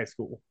ever in high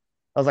school.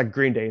 I was like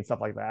Green Day and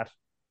stuff like that.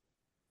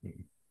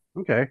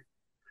 Okay.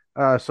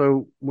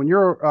 So when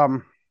you're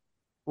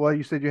well,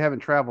 you said you haven't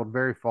traveled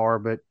very far,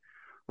 but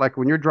like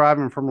when you're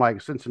driving from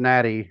like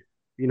Cincinnati,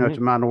 to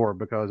Mm-hmm. Mount Orab,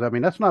 because I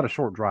mean that's not a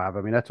short drive.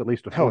 I mean that's at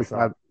least a No, it's 45.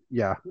 not.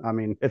 Yeah, I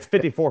mean It's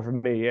 54 for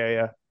me. Yeah,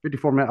 yeah.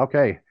 54 minutes.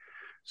 Okay.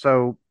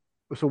 So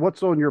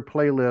what's on your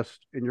playlist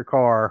in your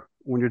car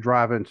when you're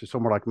driving to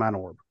somewhere like Mount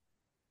Orab?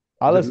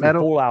 I Is it listen to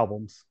metal? full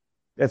albums.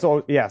 It's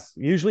all yes,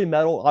 usually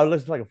metal. I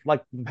listen to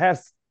like the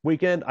past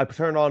weekend. I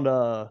turned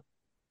on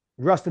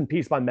Rust in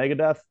Peace by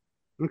Megadeth.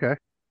 Okay.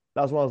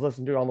 That was what I was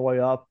listening to on the way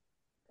up,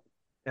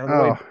 and on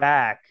the way Oh,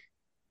 back,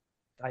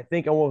 I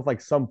think I went with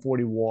like Sum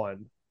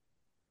 41.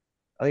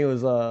 I think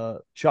it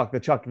was Chuck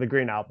the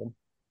Green album.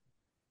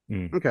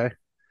 Mm. okay.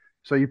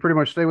 So you pretty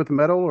much stay with the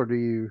metal, or do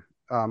you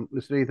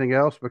listen to anything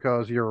else?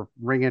 Because your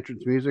ring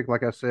entrance music,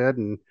 like I said,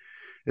 and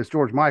it's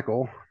George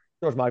Michael.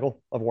 George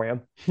Michael of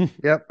Wham.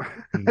 Yep.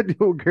 Mm.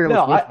 Dual No, Careless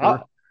I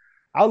Whisper.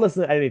 I'll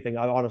listen to anything.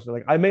 I honestly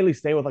like. I mainly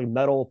stay with like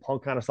metal,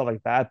 punk kind of stuff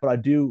like that. But I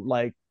do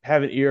like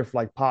have an ear for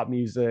like pop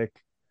music,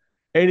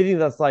 anything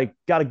that's like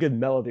got a good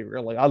melody.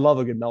 Really, I love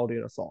a good melody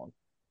in a song.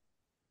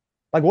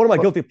 Like one of my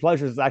Well, guilty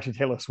pleasures is actually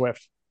Taylor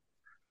Swift.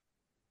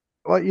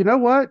 well, you know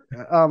what?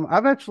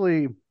 I've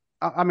actually,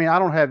 I mean, I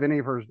don't have any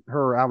of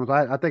her albums.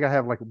 I think I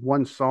have like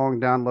one song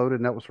downloaded,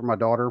 and that was for my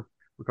daughter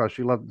because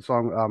she loved the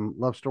song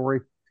 "Love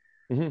Story."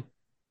 Mm-hmm.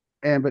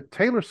 And but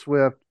Taylor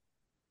Swift,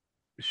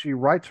 she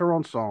writes her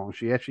own songs.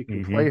 She actually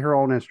can Hmm. play her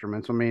own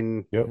instruments. I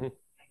mean, Yep.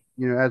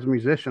 Mm-hmm. as a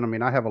musician, I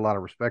mean, I have a lot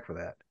of respect for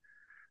that.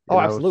 Oh, So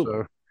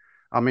absolutely.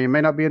 I mean, it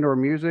may not be into her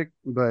music,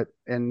 but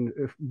and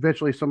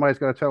eventually somebody's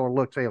got to tell her,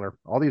 look, Taylor,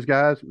 all these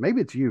guys,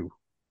 maybe it's you.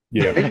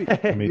 Yeah. Maybe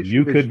I mean, it should,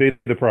 you could be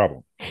the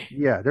problem.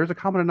 yeah. There's a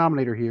common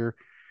denominator here,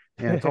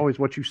 and it's always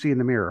what you see in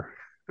the mirror.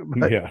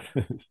 But Yeah.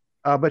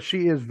 but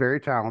she is very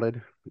talented,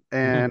 Mhm.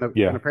 and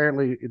Yeah.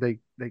 apparently they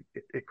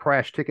it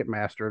crashed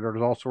Ticketmaster.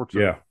 There's all sorts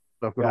of Yeah.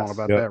 stuff going on Yes.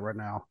 about that Yep. right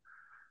now.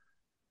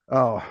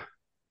 Oh,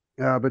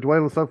 but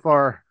Dwaylen, so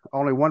far,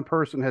 only one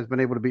person has been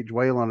able to beat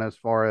Dwaylen as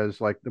far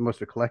as like the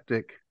most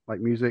eclectic like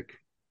music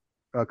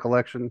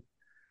collection.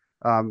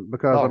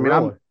 Because Oh, I mean,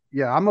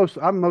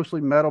 really? I'm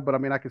mostly metal, but I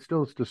mean, I can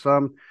still listen to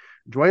some.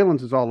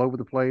 Dwaylen's is all over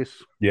the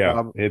place. Yeah.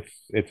 Um,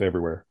 It's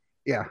everywhere.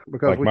 yeah,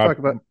 because Like we talk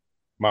about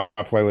my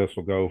playlist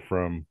will go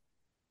from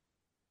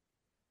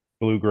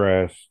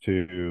bluegrass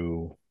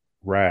to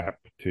rap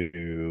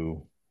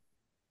to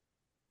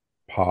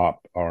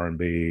pop,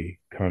 R&B,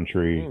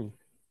 country, Mm.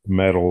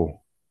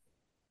 metal,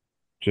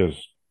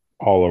 just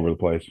all over the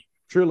place.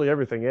 Truly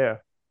everything. Yeah.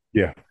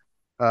 Yeah.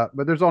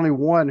 but there's only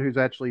one who's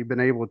actually been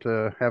able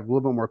to have a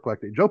little bit more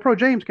eclectic. Joe Pro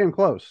James came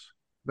close,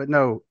 but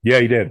no. Yeah,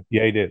 he did.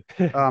 Yeah, he did.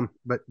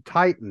 But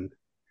Titan,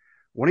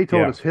 when he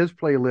told Yeah. us his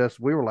playlist,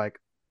 we were like,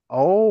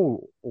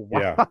 oh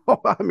wow. Yeah.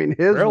 I mean,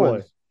 his Really?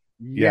 was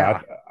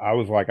Yeah. yeah, I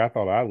was like, I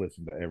thought I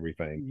listened to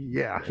everything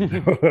yeah,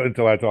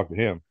 until I talked to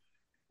him.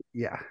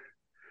 yeah.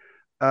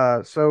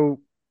 So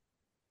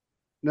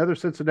another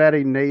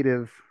Cincinnati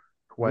native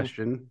Mhm.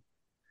 question: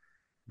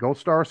 Gold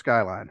Star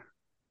Skyline.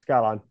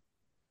 Skyline.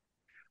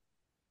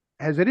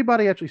 Has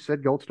anybody actually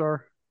said Gold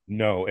Star?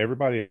 No,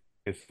 everybody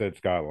has said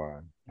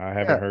Skyline. I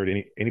haven't Yeah. heard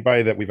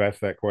anybody that we've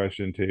asked that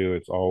question to.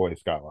 It's always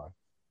Skyline.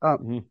 Uh,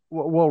 Mhm.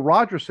 well,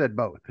 Roger said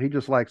both. He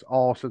just likes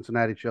all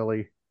Cincinnati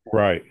chili,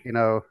 Right.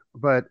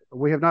 but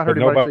we have not heard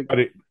But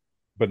anybody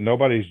say,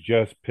 nobody's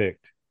just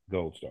picked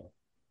Gold Star.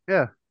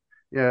 yeah,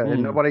 yeah, and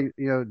Mm. nobody,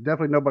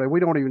 definitely nobody. We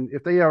don't even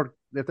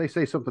if they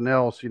say something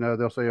else,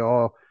 they'll say,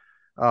 oh,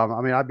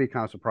 I mean, I'd be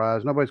kind of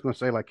surprised. Nobody's going to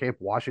say like Camp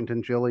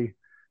Washington chili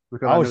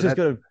because I I was know just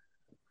gonna.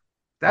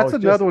 I that's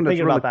was just another one that's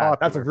thinking really about that.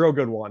 That's a popular. real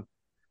good one.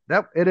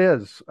 That it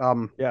is.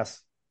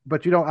 Yes.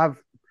 But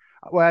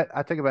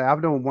I take it back.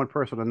 I've known one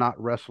person, a not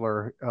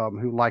wrestler,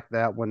 who liked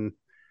that one,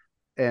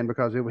 and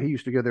because he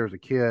used to go there as a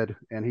kid,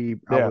 and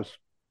Yeah.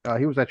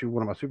 he was actually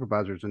one of my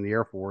supervisors in the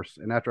Air Force,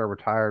 and after I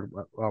retired,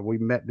 we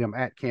met them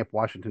at Camp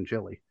Washington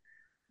Chili.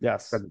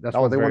 Yes. That's That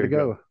where one's they wanted very to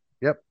good. go.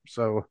 Yep.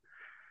 So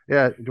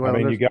yeah, I well,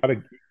 mean, there's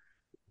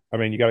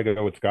you gotta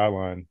go with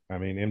Skyline. I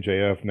mean,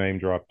 MJF name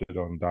dropped it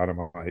on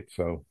Dynamite,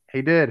 so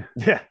he did.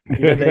 Yeah. He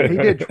He did did. name He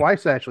it. did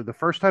twice actually. The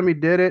first time he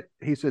did it,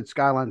 he said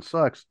Skyline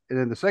sucks, and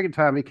then the second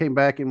time he came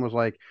back and was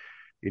like,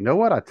 you know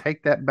what? I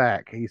take that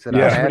back. He said I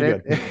That's yeah,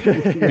 had pretty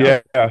it. good.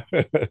 Yeah.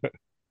 yeah,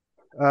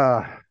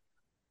 Uh,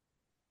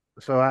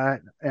 so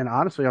and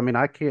honestly, I mean,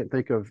 I can't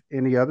think of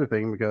any other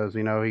thing because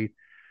we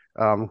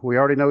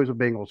already know he's a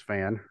Bengals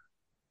fan.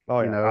 Oh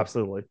You yeah, know,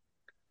 absolutely.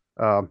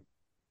 um,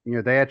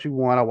 they actually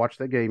won. I watched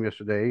that game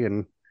yesterday,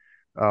 and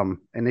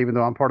even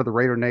though I'm part of the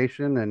Raider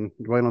Nation and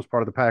Dwayne's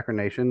part of the Packer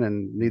Nation,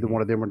 and neither Mhm.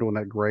 one of them are doing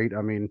that great.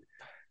 I mean,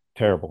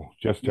 Terrible,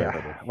 just yeah,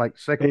 terrible. like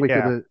second week of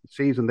Yeah. the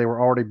season, they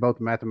were already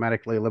both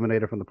mathematically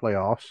eliminated from the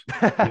playoffs.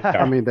 I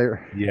Yeah, mean, they were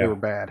yeah.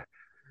 bad.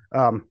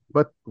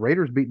 But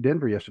Raiders beat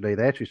Denver yesterday.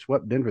 They actually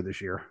swept Denver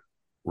this year.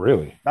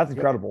 Really? That's Yep.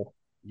 incredible.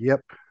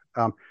 Yep.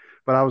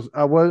 But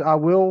I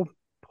will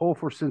pull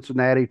for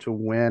Cincinnati to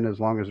win as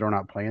long as they're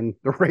not playing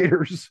the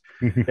Raiders.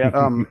 Yep.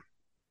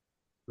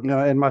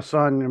 And my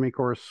son, I mean, of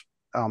course,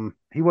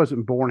 he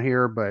wasn't born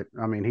here, but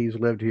I mean, he's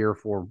lived here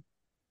for,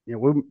 we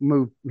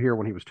moved here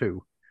when he was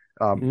 2.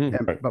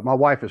 Mhm. Right. But my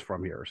wife is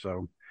from here,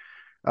 so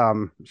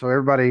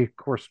everybody, of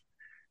course,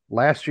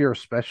 last year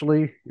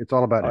especially, it's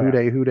all about Oh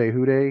yeah. who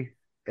day,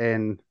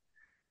 and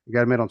you got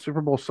to admit on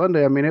Super Bowl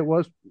Sunday, I mean, it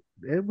was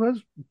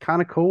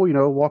kind of cool,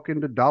 walk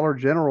into Dollar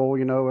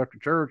General, after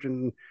church,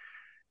 and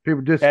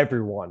people just,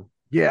 Everyone.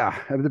 yeah,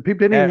 I mean, the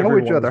people didn't even know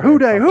each Everyone was other.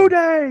 wearing Who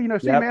something. day,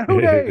 see Yep. man,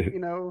 who day,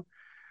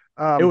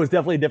 It um, was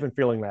definitely a different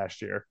feeling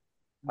last year.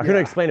 I couldn't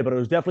yeah. explain it, but it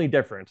was definitely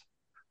different.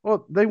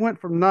 Well, they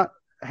went from not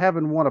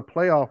having won a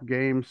playoff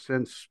game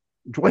since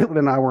Dwaylen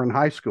and I were in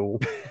high school,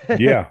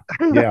 Yeah.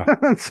 Yeah.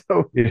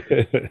 so Yeah.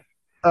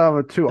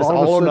 to Just all of a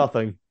all or sudden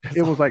nothing.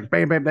 it was like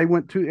bam, bam. They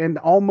went to and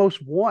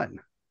almost won,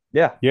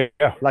 Yeah. Yeah.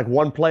 Like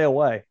one play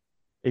away.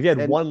 If you had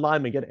and one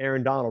lineman get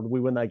Aaron Donald, we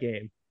win that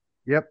game.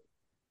 yep,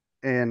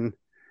 and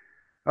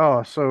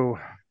oh, so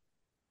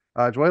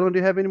Dwaylen, do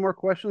you have any more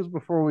questions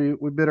before we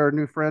bid our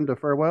new friend a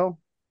farewell?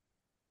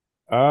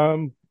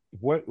 Um,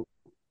 what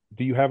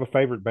do you have a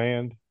favorite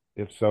band?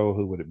 If so,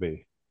 who would it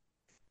be?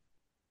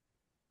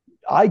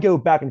 I go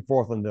back and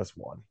forth on this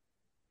one.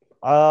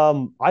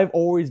 I've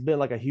always been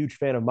like a huge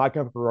fan of My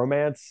Chemical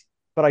Romance,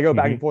 but I go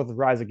back and Hmm. forth with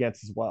Rise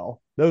Against as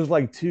well. Those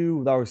like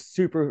two that were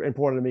super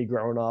important to me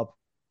growing up.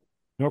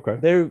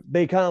 Okay.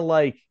 They kind of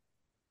like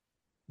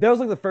that was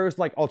like the first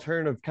like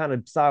alternative kind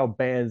of style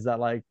bands that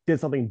like did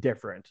something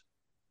different.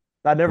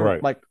 That never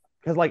Right. like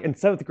because like in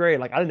 7th grade,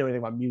 like I didn't know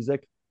anything about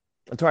music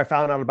until I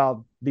found out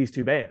about these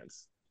two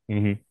bands.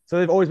 Hmm. So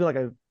they've always been like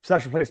a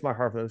special place in my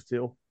heart for those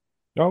two.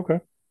 Okay.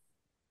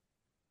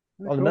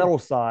 On the Cool. metal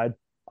side,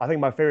 I think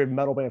my favorite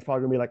metal band is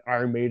probably gonna be like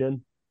Iron Maiden.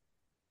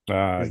 Is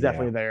Yeah.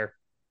 definitely there.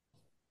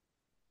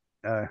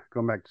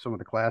 Going back to some of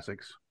the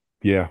classics.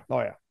 Yeah. Oh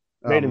yeah,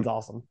 Um, Maiden's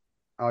awesome.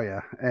 oh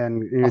yeah,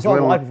 and I saw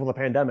them Dwaylen, live before the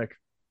pandemic.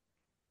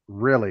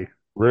 really.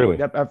 Really.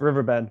 Yep, at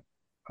Riverbend.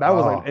 That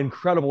was like Oh, an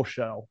incredible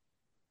show.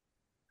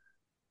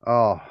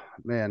 oh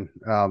man.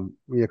 Yeah,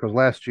 because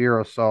last year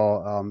I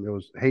saw it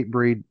was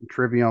Hatebreed,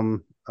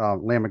 Trivium,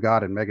 Lamb of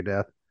God, and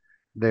Megadeth.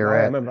 They're Oh yeah,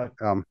 I at remember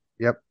that.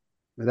 yep.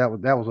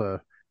 That was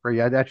a great.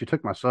 I actually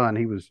took my son.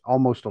 He was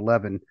almost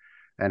 11,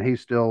 and he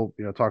still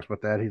talks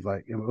about that. He's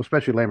like,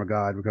 especially Lamb of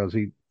God because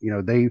he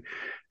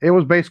it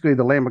was basically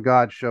the Lamb of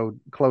God show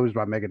closed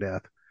by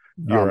Megadeth.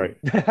 You're Um, right.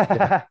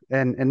 yeah,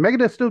 and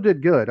Megadeth still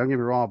did good. Don't get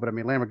me wrong, but I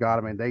mean Lamb of God.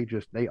 I mean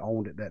they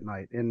owned it that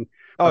night, and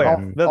Oh but yeah,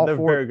 Hmm. they're, all they're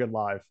four, very good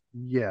live.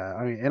 yeah,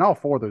 I mean, and all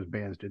 4 of those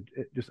bands did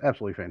just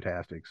absolutely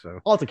fantastic. So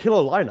Oh, it's a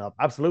killer lineup.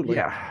 Absolutely.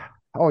 yeah,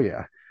 oh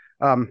yeah,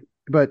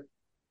 but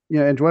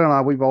and Joanne and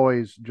I, we've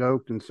always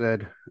joked and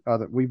said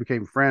that we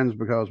became friends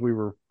because we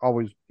were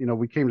always,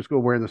 we came to school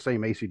wearing the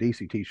same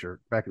ACDC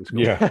t-shirt back in school.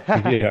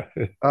 Yeah. Yeah.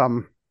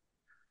 Um,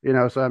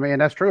 so I mean,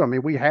 that's true. I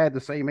mean, we had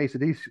the same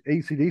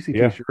ACDC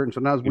Yeah. t-shirt, and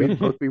sometimes Yep. we'd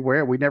both be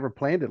wearing. We never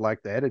planned it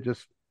like that. It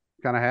just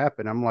kind of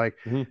happened. I'm like,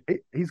 Mhm.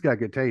 he's got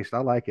good taste. I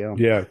like him.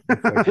 Yeah.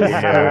 It's like, So,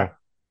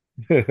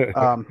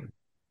 yeah.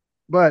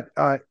 but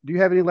do you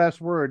have any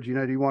last words? Do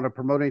you want to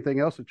promote anything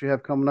else that you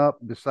have coming up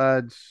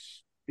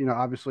besides,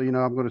 obviously,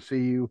 I'm going to see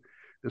you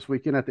this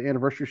weekend at the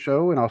anniversary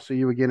show, and I'll see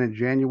you again in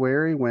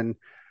January when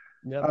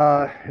Yep.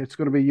 it's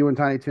going to be you and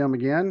Tiny Tim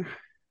again.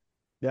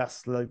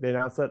 Yes, like they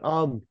announced that.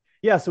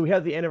 Yeah, so we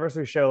have the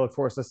anniversary show, of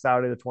course, this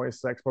Saturday, the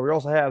 26th, but we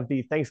also have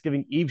the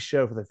Thanksgiving Eve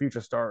show for the Future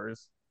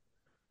Stars,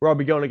 where I'll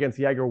be going against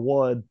Jaeger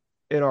Wood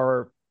in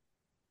our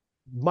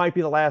might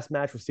be the last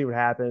match. We'll see what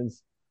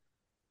happens.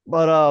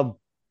 But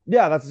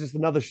yeah, that's just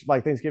another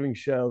like Thanksgiving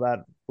show that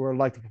we'd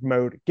like to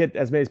promote, get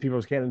as many people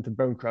as can into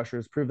Bone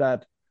Crushers, prove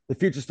that the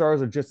Future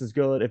Stars are just as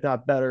good, if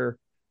not better,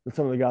 than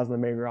some of the guys on the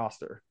main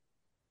roster.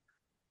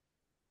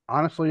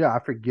 Honestly, yeah, I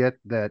forget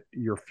that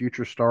you're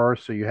future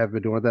stars, so you have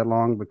been doing it that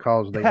long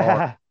because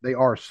they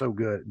are so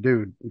good,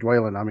 dude.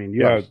 Dwaylen, I mean,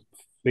 you ought Yeah. to,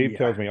 Steve yeah,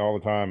 tells me all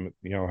the time,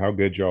 how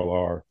good y'all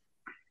are.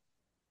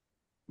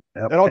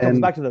 yep, It all comes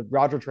and back to the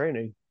Roger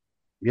training.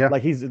 yeah,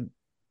 Like he's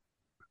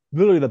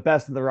literally the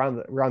best in around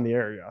the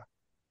area.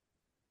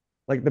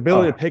 Like the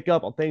ability oh, to pick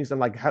up on things and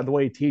like how the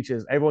way he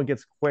teaches, everyone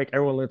gets quick,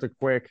 everyone learns it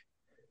quick.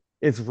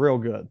 It's real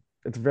good.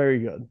 It's very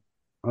good.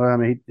 well, I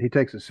mean, he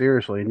takes it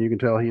seriously, and you can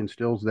tell he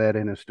instills that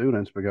in his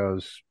students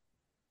because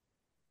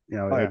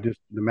Oh it yeah. just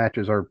the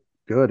matches are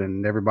good,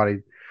 and everybody,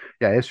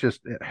 yeah, it's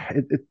just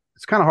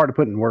it's kind of hard to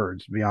put in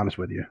words, to be honest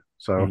with you.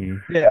 So, Hmm.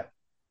 Yeah.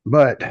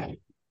 but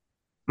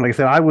like I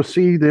said, I will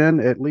see you then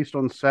at least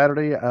on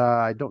Saturday.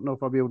 I don't know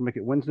if I'll be able to make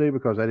it Wednesday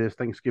because that is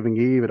Thanksgiving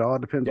Eve. It all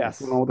depends on what's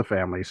going Yes. on with the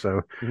family.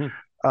 So, Mhm.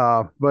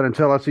 but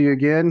until I see you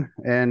again,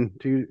 and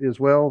to you as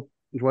well,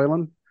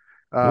 Dwaylen,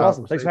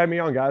 Awesome. we'll Thanks say, for having me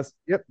on, guys.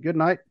 yep, good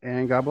night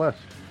and God bless.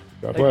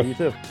 God Thank you. bless.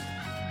 You too.